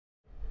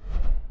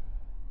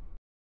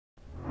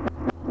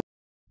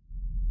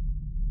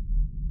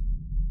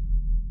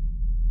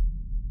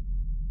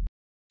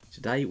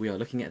Today we are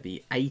looking at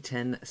the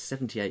A10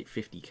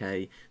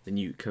 7850K, the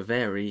new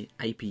Kaveri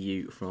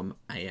APU from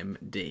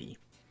AMD.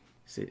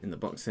 See it in the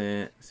box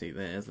here, see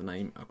there's the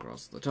name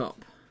across the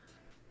top.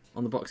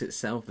 On the box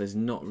itself there's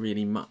not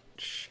really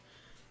much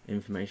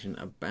information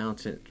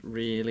about it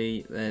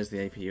really. There's the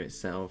APU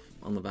itself.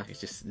 On the back,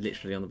 it's just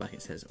literally on the back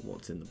it says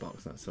what's in the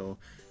box, that's all.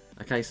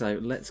 Okay, so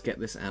let's get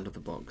this out of the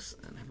box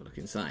and have a look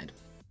inside.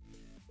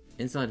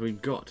 Inside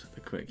we've got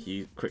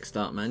the quick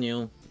start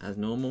manual as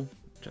normal,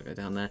 which I'll go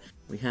down there.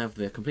 We have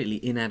the completely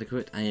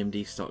inadequate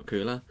AMD stock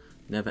cooler.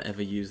 Never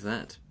ever use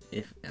that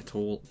if at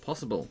all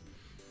possible.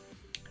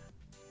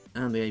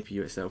 And the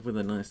APU itself with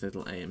a nice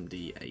little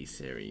AMD A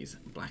series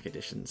Black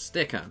Edition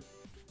sticker.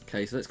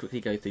 Okay, so let's quickly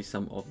go through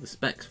some of the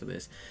specs for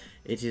this.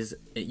 It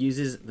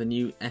uses the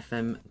new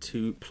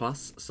FM2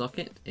 Plus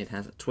socket. It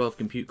has 12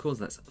 compute cores,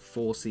 that's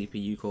 4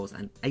 CPU cores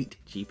and 8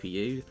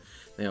 GPUs.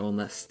 They are on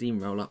the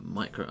Steamroller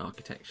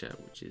microarchitecture,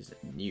 which is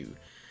new.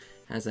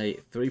 Has a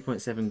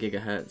 3.7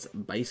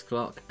 GHz base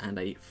clock and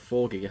a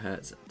 4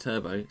 GHz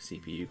turbo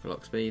CPU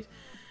clock speed.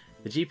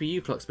 The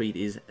GPU clock speed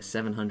is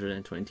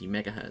 720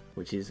 MHz,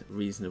 which is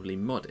reasonably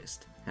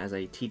modest. Has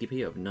a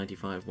TDP of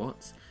 95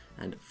 watts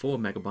and 4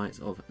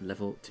 MB of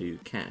level 2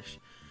 cache.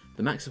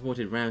 The max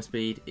supported RAM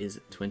speed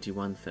is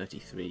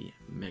 2133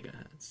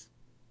 MHz.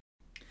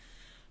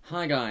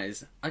 Hi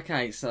guys,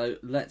 okay, so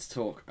let's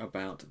talk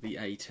about the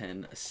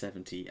A10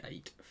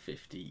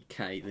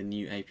 7850K, the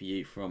new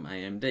APU from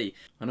AMD.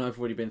 I know I've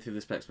already been through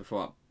the specs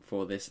before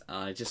for this.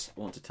 I just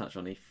want to touch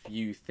on a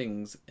few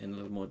things in a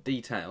little more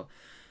detail.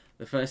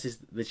 The first is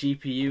the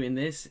GPU in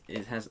this.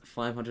 It has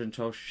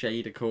 512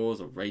 shader cores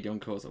or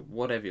Radeon cores or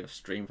whatever your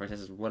stream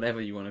processors,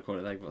 whatever you want to call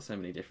it. They've got so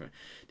many different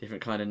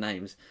kind of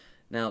names.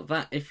 Now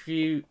that, if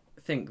you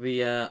think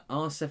the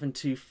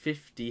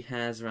R7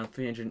 has around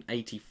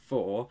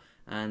 384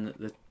 and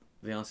the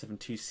R7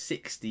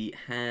 260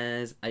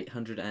 has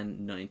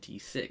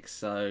 896,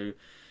 so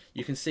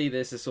you can see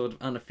this as sort of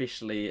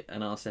unofficially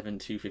an R7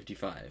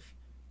 255.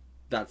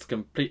 That's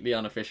completely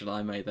unofficial.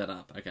 I made that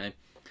up. Okay.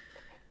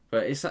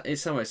 But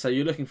it's somewhere, so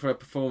you're looking for a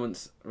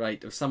performance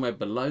rate of somewhere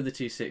below the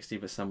 260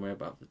 but somewhere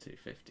above the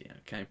 250,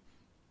 okay?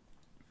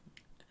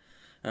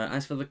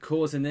 As for the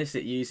cores in this,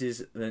 it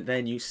uses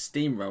their new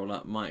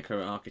Steamroller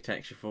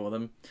microarchitecture for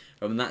them.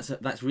 And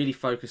that's really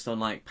focused on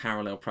like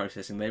parallel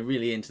processing. They're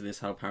really into this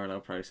whole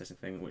parallel processing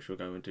thing, which we'll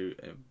go into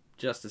in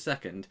just a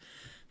second.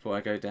 Before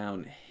I go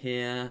down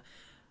here,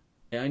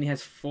 it only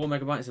has 4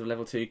 MB of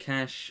level 2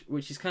 cache,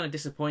 which is kind of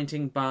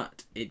disappointing,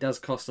 but it does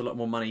cost a lot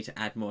more money to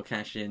add more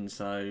cache in,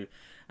 so,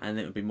 and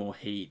it would be more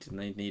heat, and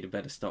they need a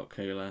better stock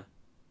cooler.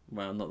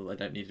 Well, not that they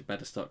don't need a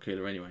better stock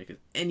cooler anyway, because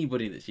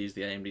anybody that's used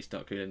the AMD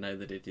stock cooler know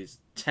that it is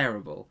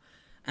terrible.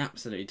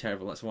 Absolutely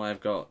terrible. That's why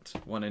I've got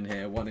one in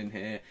here, one in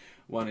here,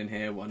 one in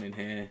here, one in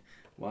here,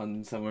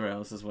 one somewhere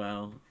else as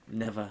well.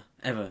 Never,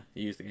 ever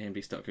use the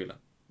AMD stock cooler.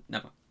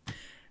 Never.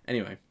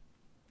 Anyway.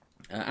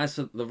 As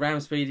for the RAM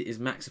speed, is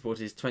max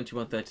supported is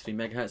 2133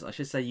 MHz. I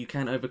should say you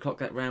can overclock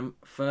that RAM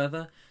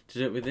further to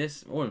do it with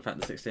this, or in fact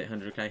the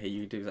 6800K here,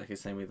 you can do exactly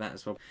the same with that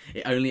as well.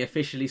 It only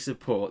officially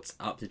supports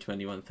up to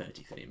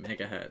 2133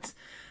 MHz.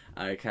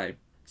 Okay,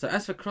 so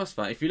as for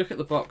Crossfire, if you look at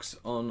the box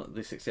on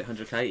the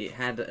 6800K, it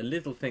had a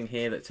little thing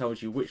here that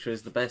tells you which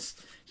was the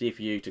best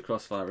GPU to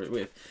Crossfire it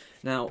with.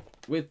 Now,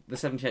 with the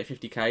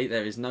 7850K,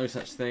 there is no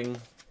such thing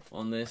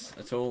on this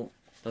at all.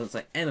 Doesn't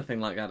say anything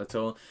like that at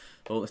all.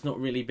 Well, it's not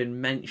really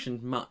been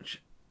mentioned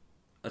much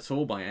at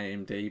all by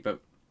AMD, but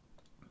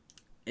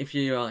if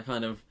you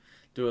kind of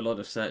do a lot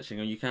of searching,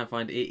 or you can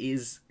find it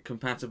is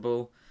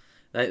compatible.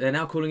 They're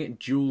now calling it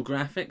dual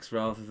graphics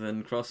rather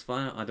than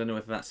Crossfire. I don't know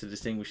whether that's to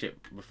distinguish it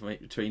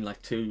between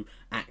like two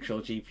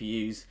actual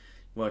GPUs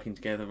working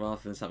together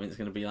rather than something that's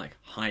going to be like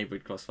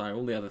hybrid Crossfire,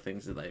 all the other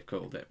things that they've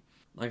called it.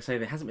 Like I say,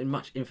 there hasn't been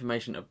much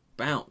information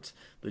about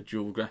the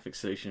dual graphics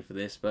solution for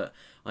this, but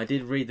I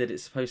did read that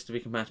it's supposed to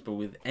be compatible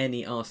with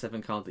any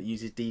R7 card that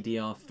uses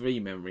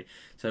DDR3 memory.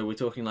 So we're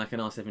talking like an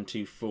R7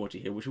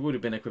 240 here, which would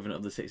have been equivalent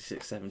of the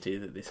 6670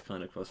 that this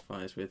kind of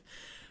crossfires with.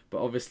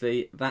 But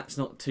obviously that's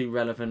not too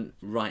relevant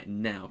right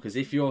now, because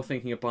if you're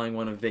thinking of buying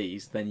one of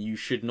these, then you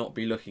should not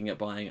be looking at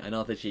buying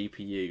another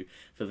GPU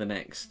for the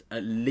next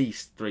at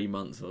least 3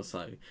 months or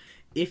so.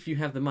 If you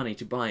have the money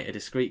to buy a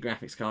discrete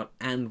graphics card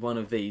and one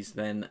of these,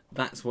 then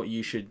that's what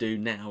you should do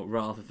now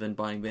rather than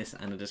buying this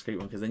and a discrete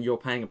one, because then you're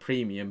paying a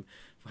premium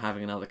for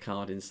having another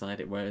card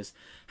inside it, whereas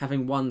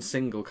having one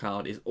single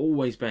card is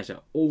always better,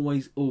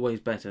 always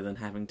better than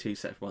having two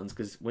separate ones,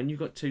 because when you've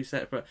got two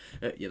separate,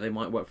 yeah, they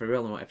might work very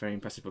well, they might have very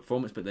impressive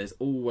performance, but there's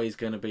always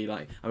going to be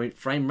like, I mean,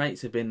 frame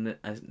rates have been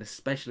an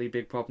especially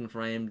big problem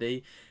for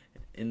AMD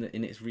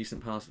in its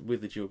recent past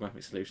with the dual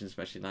graphics solution,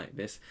 especially like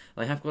this.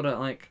 They have got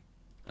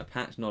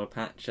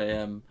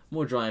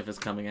more drivers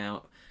coming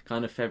out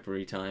kind of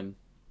February time,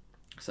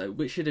 so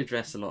which should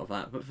address a lot of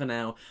that, but for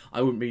now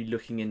I wouldn't be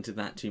looking into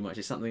that too much.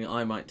 It's something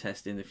I might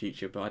test in the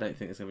future, but I don't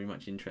think there's going to be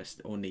much interest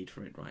or need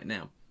for it right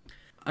now.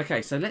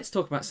 Okay, so let's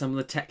talk about some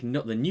of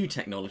the new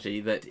technology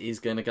that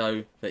is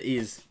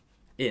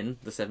in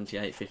the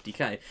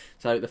 7850K.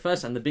 So the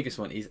first and the biggest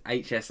one is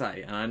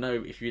HSA, and I know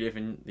if you live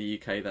in the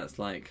UK that's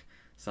like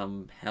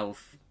some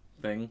health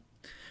thing,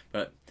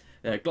 but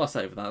gloss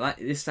over that.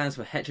 This stands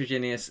for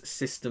Heterogeneous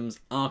Systems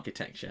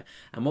Architecture,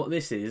 and what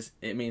this is,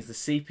 it means the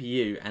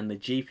CPU and the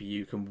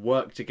GPU can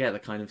work together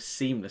kind of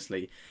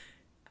seamlessly,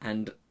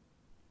 and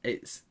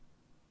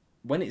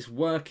when it's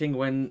working,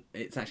 when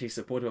it's actually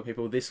supported by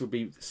people, this will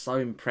be so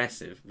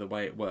impressive the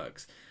way it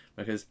works,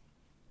 because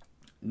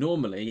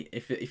normally,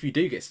 if you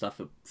do get stuff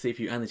that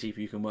CPU and the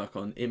GPU can work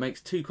on, it makes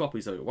two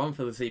copies of it. One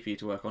for the CPU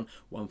to work on,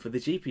 one for the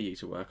GPU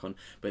to work on.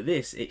 But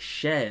this, it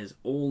shares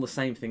all the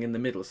same thing in the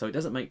middle, so it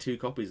doesn't make two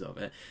copies of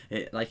it.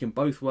 They can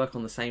both work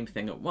on the same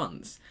thing at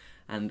once.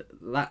 And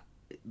that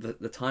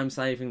the time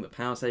saving, the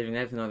power saving,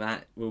 everything like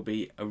that will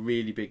be a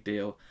really big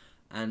deal.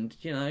 And,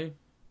 you know,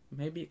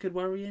 maybe it could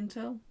worry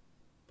Intel,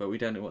 but we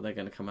don't know what they're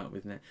going to come out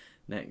with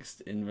next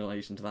in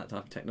relation to that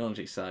type of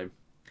technology. So,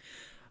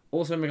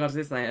 also in regards to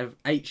this, they have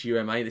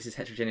HUMA. This is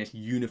Heterogeneous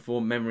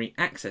Uniform Memory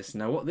Access.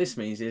 Now, what this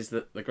means is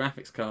that the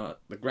graphics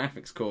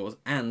cores,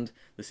 and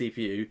the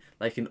CPU,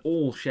 they can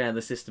all share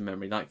the system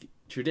memory. Like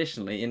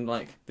traditionally, in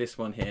like this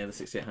one here, the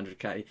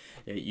 6800K,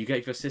 you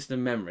get your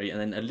system memory, and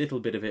then a little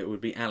bit of it would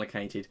be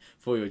allocated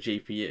for your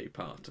GPU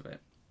part of it.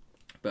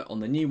 But on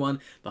the new one,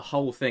 the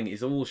whole thing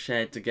is all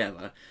shared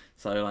together.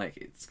 So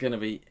like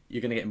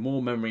you're gonna get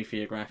more memory for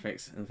your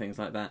graphics and things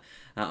like that.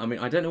 I mean,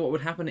 I don't know what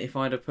would happen if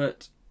I'd have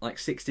put like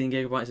 16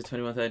 gigabytes of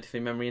 2133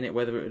 memory in it,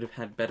 whether it would have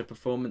had better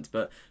performance,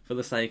 but for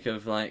the sake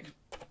of like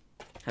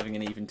having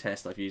an even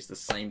test, I've used the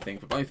same thing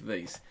for both of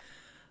these.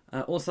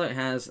 Also, it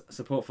has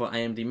support for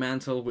AMD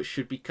Mantle, which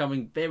should be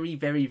coming very,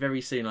 very,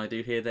 very soon. I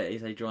do hear there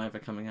is a driver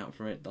coming out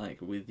for it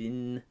like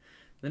within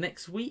the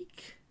next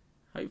week,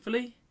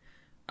 hopefully,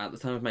 at the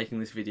time of making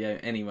this video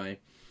anyway.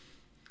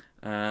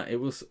 It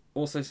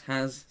also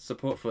has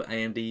support for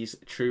AMD's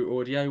True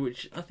Audio,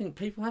 which I think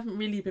people haven't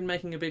really been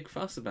making a big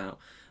fuss about.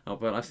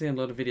 But I've seen a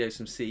lot of videos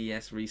from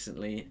CES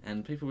recently,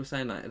 and people were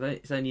saying that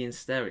it's only in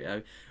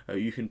stereo.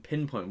 You can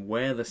pinpoint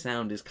where the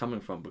sound is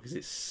coming from because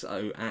it's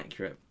so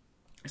accurate.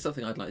 It's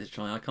something I'd like to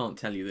try. I can't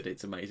tell you that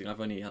it's amazing. I've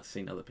only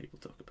seen other people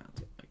talk about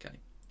it. Okay.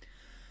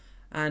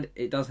 And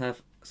it does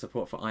have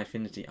support for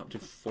iFinity up to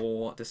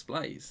 4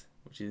 displays,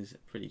 which is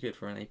pretty good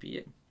for an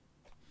APU.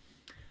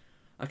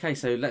 Okay,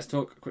 so let's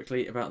talk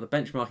quickly about the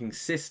benchmarking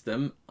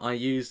system. I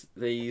use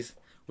these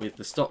with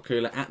the stock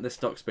cooler at the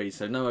stock speed,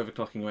 so no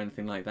overclocking or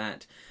anything like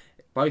that.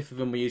 Both of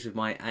them were used with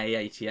my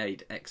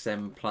A88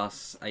 XM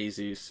Plus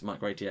Asus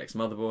Micro ATX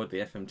motherboard, the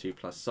FM2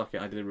 Plus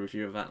socket. I did a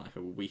review of that like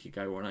a week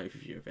ago, or an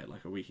overview of it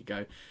like a week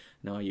ago.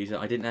 Now I use it.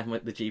 I didn't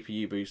have the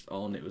GPU boost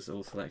on, it was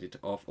all selected to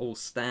off, all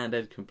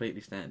standard,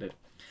 completely standard.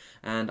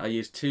 And I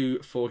used 2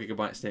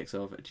 4GB sticks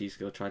of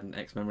G.Skill Trident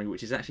X memory,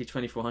 which is actually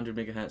 2400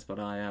 MHz, but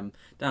I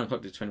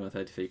downclocked it to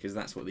 2133 because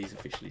that's what these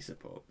officially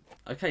support.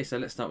 Okay, so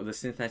let's start with the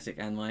synthetic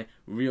and my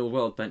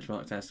real-world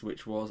benchmark test,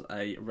 which was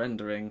a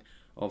rendering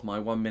of my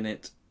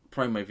 1-minute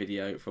promo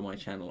video for my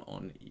channel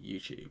on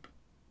YouTube.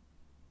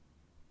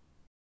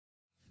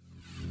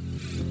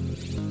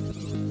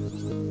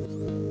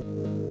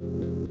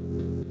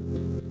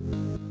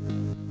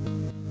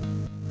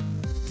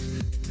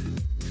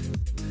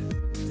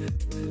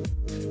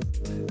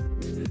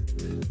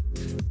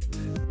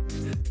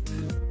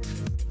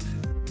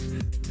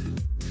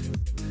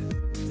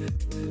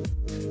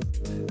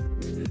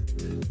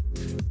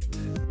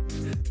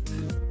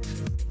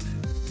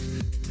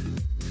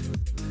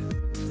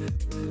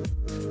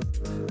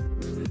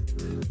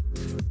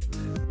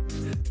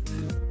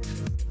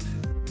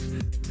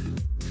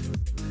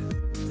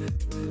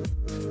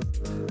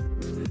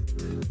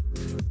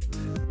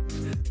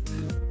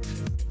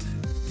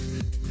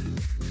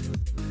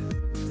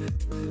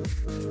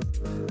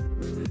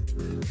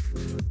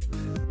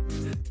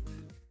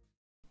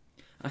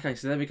 Okay,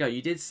 so there we go.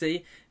 You did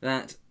see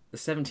that the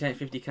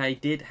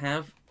 7850K did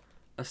have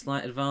a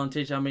slight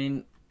advantage. I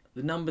mean,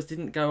 the numbers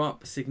didn't go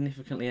up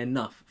significantly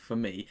enough for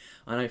me.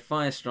 I know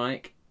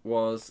Firestrike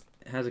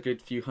has a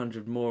good few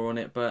hundred more on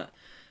it, but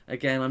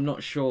again, I'm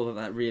not sure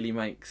that really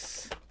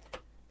makes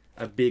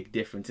a big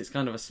difference. It's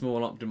kind of a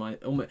small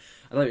although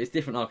it's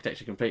different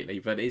architecture completely,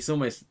 but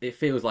it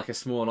feels like a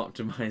small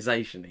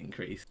optimization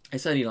increase.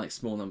 It's only like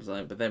small numbers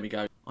though, but there we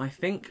go. I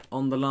think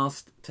on the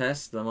last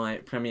test, my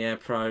Premiere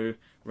Pro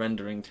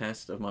rendering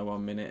test of my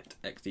 1-minute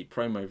XD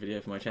promo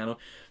video for my channel,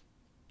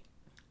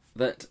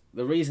 that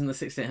the reason the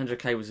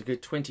 6800K was a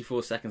good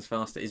 24 seconds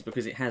faster is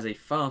because it has a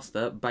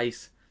faster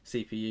base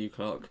CPU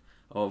clock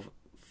of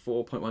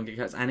 4.1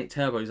 GHz, and it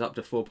turbos up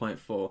to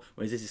 4.4,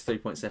 whereas this is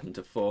 3.7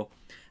 to 4,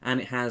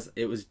 and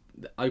it was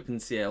the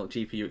OpenCL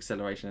GPU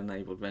acceleration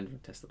enabled rendering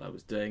test that I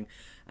was doing,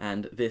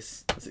 and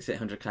this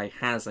 6800K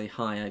has a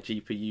higher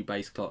GPU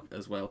base clock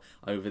as well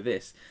over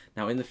this.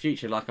 Now in the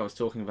future, like I was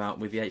talking about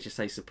with the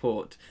HSA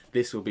support,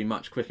 this will be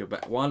much quicker,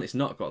 but while it's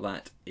not got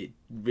that,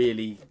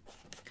 the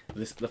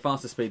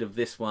faster speed of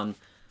this one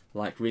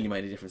really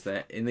made a difference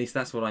there. At least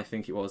that's what I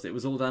think it was. It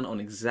was all done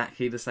on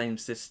exactly the same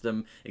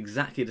system,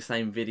 exactly the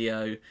same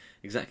video,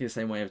 exactly the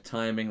same way of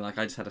timing. Like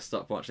I just had a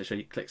stopwatch to show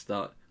you click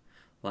start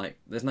Like,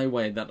 there's no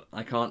way that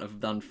I can't have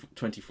done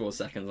 24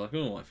 seconds. Like,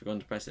 oh, I forgot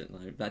to press it. No,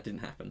 that didn't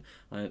happen.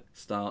 I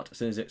start as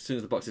soon as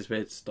the box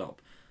disappeared,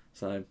 stop.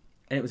 So,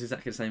 and it was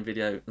exactly the same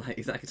video, like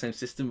exactly the same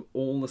system.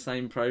 All the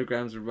same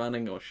programs were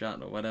running or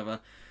shut or whatever.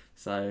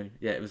 So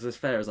yeah, it was as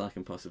fair as I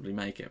can possibly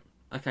make it.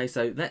 Okay,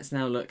 so let's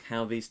now look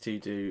how these two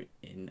do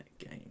in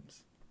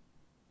games.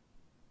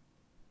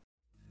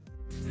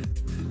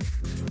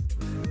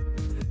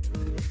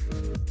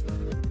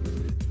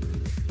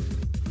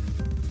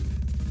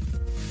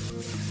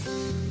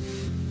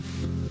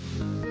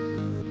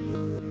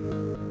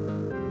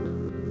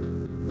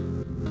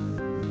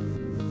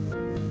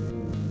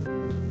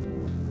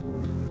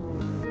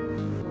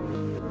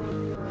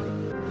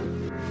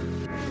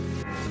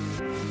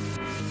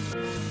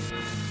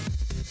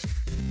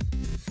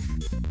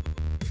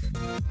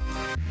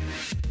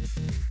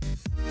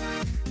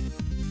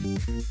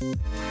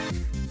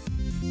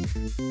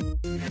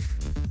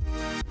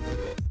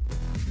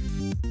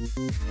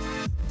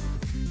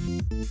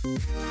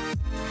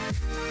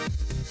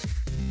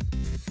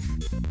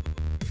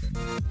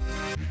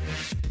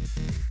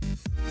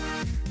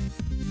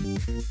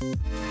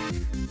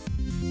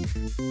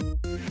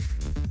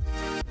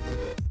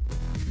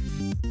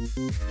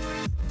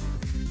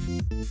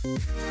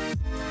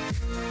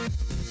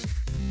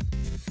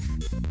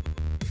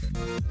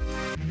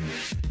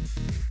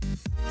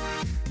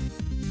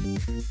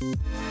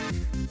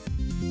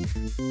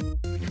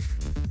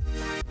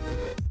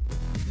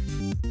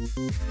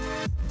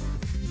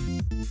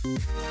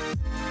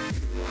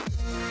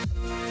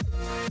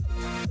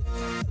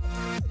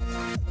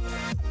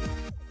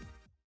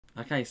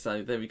 Okay,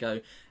 so there we go.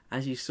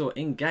 As you saw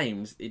in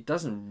games, it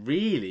doesn't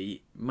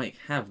really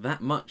have that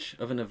much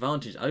of an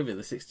advantage over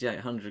the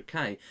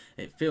 6800K.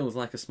 It feels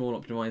like a small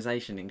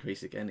optimization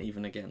increase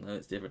even again, though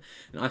it's different.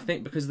 And I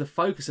think because the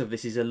focus of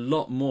this is a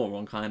lot more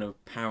on kind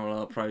of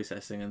parallel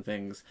processing and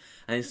things,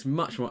 and it's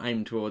much more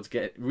aimed towards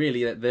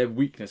really their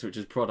weakness, which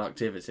is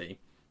productivity.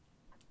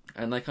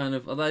 And they kind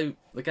of, although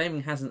the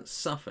gaming hasn't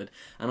suffered,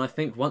 and I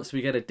think once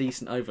we get a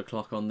decent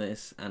overclock on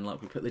this, and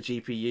like we put the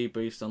GPU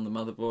boost on the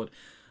motherboard,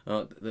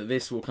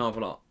 this will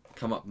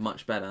come up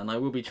much better, and I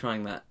will be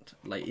trying that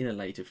in a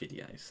later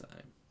video. So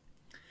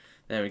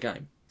there we go.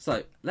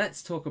 So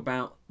let's talk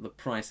about the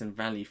price and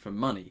value for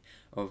money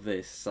of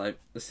this. So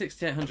the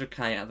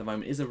 6800K at the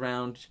moment is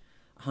around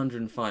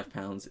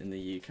 £105 in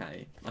the UK.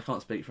 I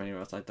can't speak for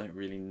anywhere else. I don't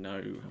really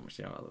know how much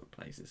they are other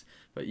places,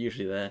 but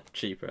usually they're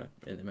cheaper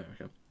in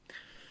America.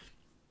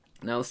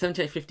 Now the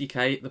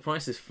 7850K, the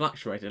prices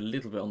fluctuated a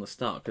little bit on the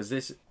start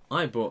because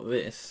I bought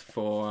this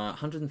for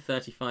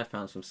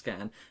 £135 from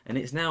Scan, and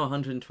it's now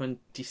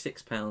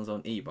 £126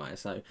 on eBay.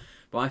 So,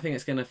 but I think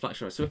it's going to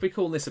fluctuate. So if we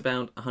call this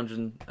about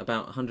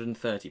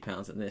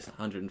 £130 and this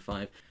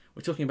 105,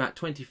 we're talking about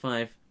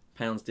 £25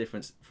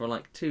 difference for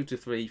like 2 to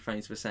 3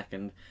 frames per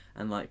second,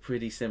 and like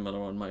pretty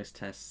similar on most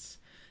tests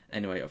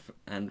anyway,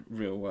 and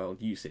real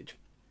world usage.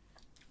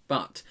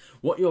 But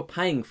what you're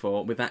paying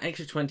for with that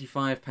extra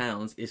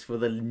 £25 is for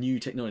the new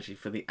technology,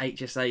 for the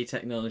HSA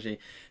technology,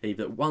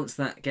 that once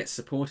that gets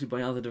supported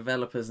by other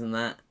developers and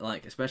that,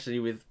 like especially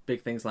with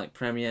big things like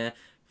Premiere,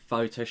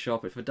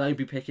 Photoshop, if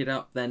Adobe pick it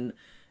up, then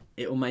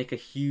it will make a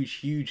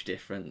huge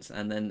difference,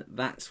 and then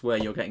that's where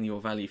you're getting your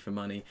value for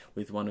money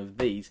with one of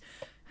these.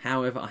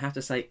 However, I have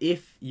to say,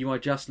 if you are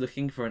just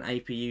looking for an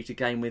APU to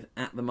game with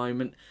at the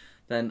moment,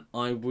 then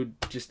I would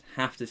just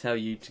have to tell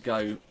you to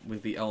go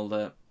with the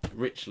older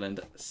Richland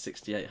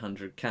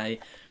 6800K,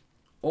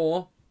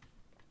 or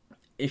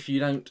if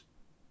you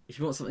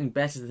want something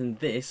better than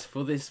this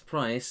for this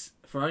price,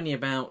 for only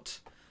about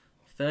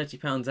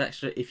 £30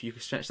 extra, if you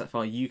could stretch that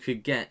far, you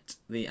could get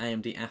the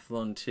AMD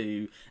A10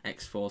 2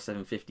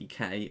 X4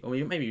 750K, or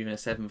maybe even a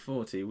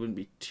 740. It wouldn't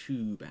be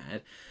too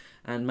bad,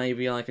 and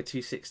maybe like a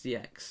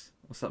 260X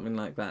or something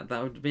like that.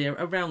 That would be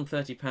around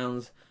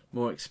 £30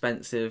 more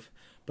expensive,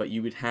 but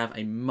you would have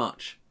a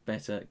much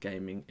better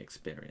gaming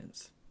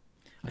experience.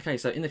 Okay,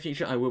 so in the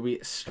future I will be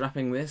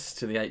strapping this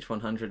to the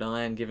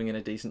H100i and giving it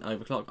a decent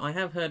overclock. I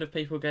have heard of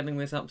people getting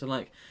this up to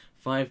like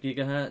 5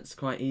 GHz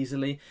quite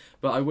easily,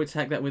 but I would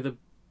take that with a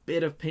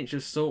bit of pinch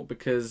of salt,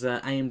 because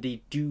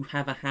AMD do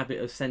have a habit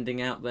of sending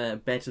out their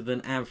better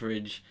than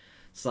average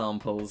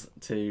samples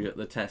to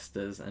the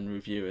testers and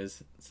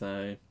reviewers.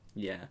 So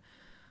yeah,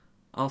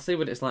 I'll see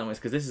what it's like with this,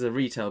 because this is a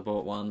retail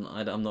bought one.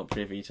 I'm not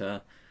privy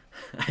to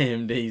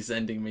AMD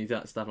sending me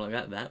stuff like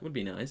that. That would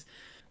be nice.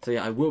 So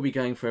yeah, I will be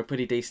going for a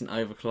pretty decent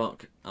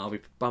overclock. I'll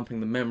be bumping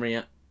the memory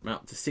up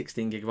to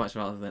 16 GB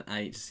rather than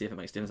 8 to see if it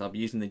makes a difference. I'll be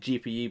using the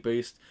GPU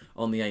boost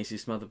on the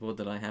Asus motherboard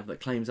that I have that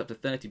claims up to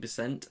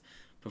 30%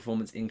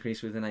 performance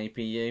increase with an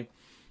APU.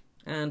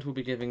 And we'll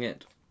be giving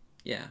it,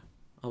 yeah,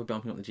 I'll be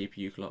bumping up the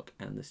GPU clock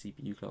and the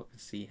CPU clock and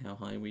see how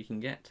high we can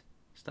get.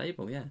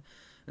 Stable, yeah.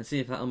 And see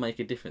if that'll make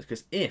a difference.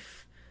 Because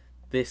if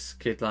this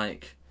could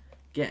like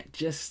get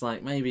just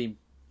like maybe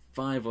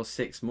 5 or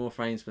 6 more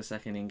frames per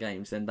second in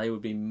games, then they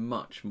would be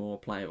much more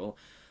playable.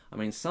 I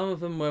mean, some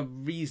of them were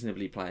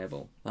reasonably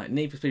playable. Like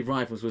Need for Speed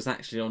Rivals was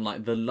actually on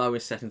like the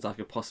lowest settings I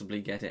could possibly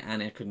get it,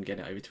 and I couldn't get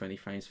it over 20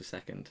 frames per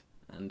second.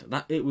 and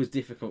that it was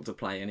difficult to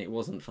play and it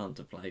wasn't fun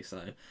to play.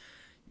 So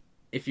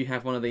if you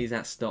have one of these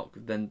at stock,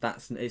 then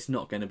it's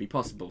not going to be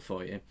possible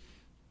for you.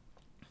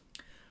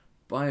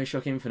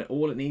 Bioshock Infinite,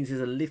 all it needs is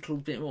a little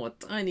bit more,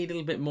 a tiny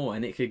little bit more,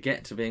 and it could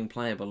get to being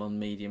playable on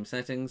medium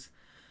settings.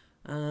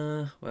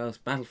 Well, it's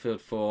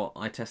Battlefield 4.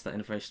 I test that in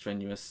a very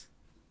strenuous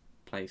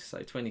place, so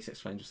 26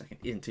 frames per second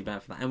isn't too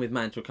bad for that. And with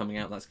Mantle coming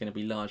out, that's going to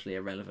be largely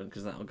irrelevant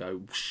because that'll go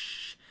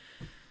whoosh,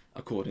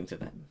 according to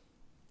them.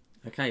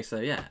 Okay, so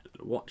yeah,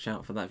 watch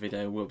out for that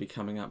video. Will be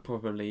coming up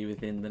probably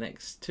within the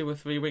next 2 or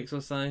 3 weeks or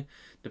so,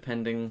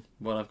 depending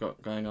what I've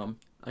got going on.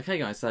 Okay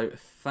guys, so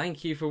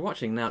thank you for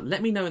watching. Now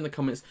let me know in the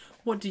comments,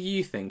 what do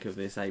you think of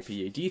this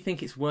APU? Do you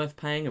think it's worth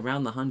paying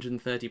around the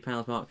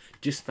 £130 mark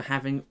just for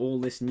having all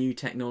this new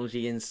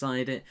technology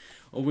inside it?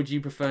 Or would you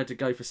prefer to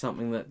go for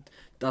something that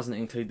doesn't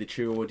include the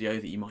true audio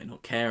that you might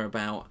not care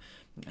about,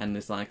 and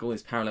there's like all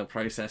this parallel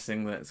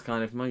processing that's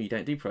kind of, maybe you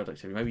don't do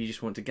productivity, maybe you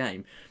just want to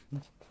game?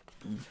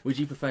 Would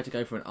you prefer to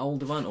go for an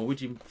older one, or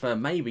would you prefer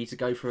maybe to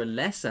go for a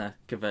lesser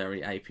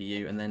Kaveri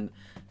APU and then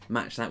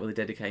match that with a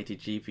dedicated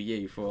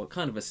GPU for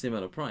kind of a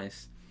similar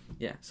price?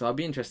 Yeah, so I'd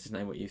be interested to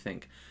know what you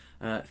think.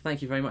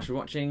 Thank you very much for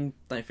watching.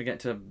 Don't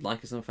forget to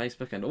like us on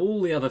Facebook and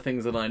all the other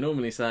things that I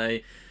normally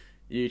say.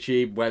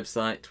 YouTube,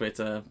 website,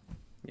 Twitter.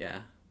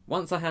 Yeah.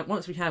 Once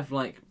we have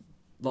like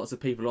lots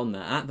of people on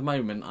there. At the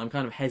moment, I'm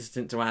kind of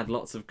hesitant to add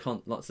lots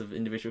of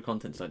individual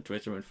content like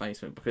Twitter and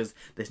Facebook because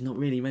there's not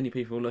really many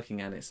people looking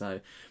at it. So,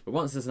 but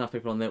once there's enough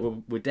people on there,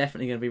 we're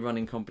definitely going to be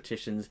running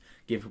competitions,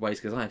 giveaways,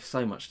 because I have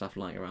so much stuff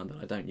lying around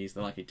that I don't use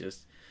that I could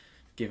just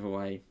give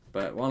away.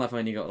 But while I've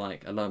only got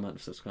like a low amount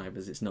of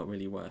subscribers, it's not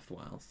really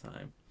worthwhile.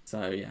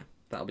 So yeah,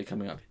 that'll be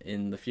coming up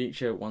in the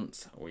future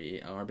once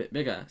we are a bit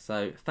bigger.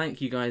 So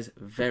thank you guys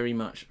very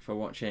much for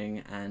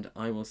watching, and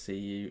I will see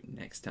you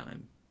next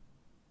time.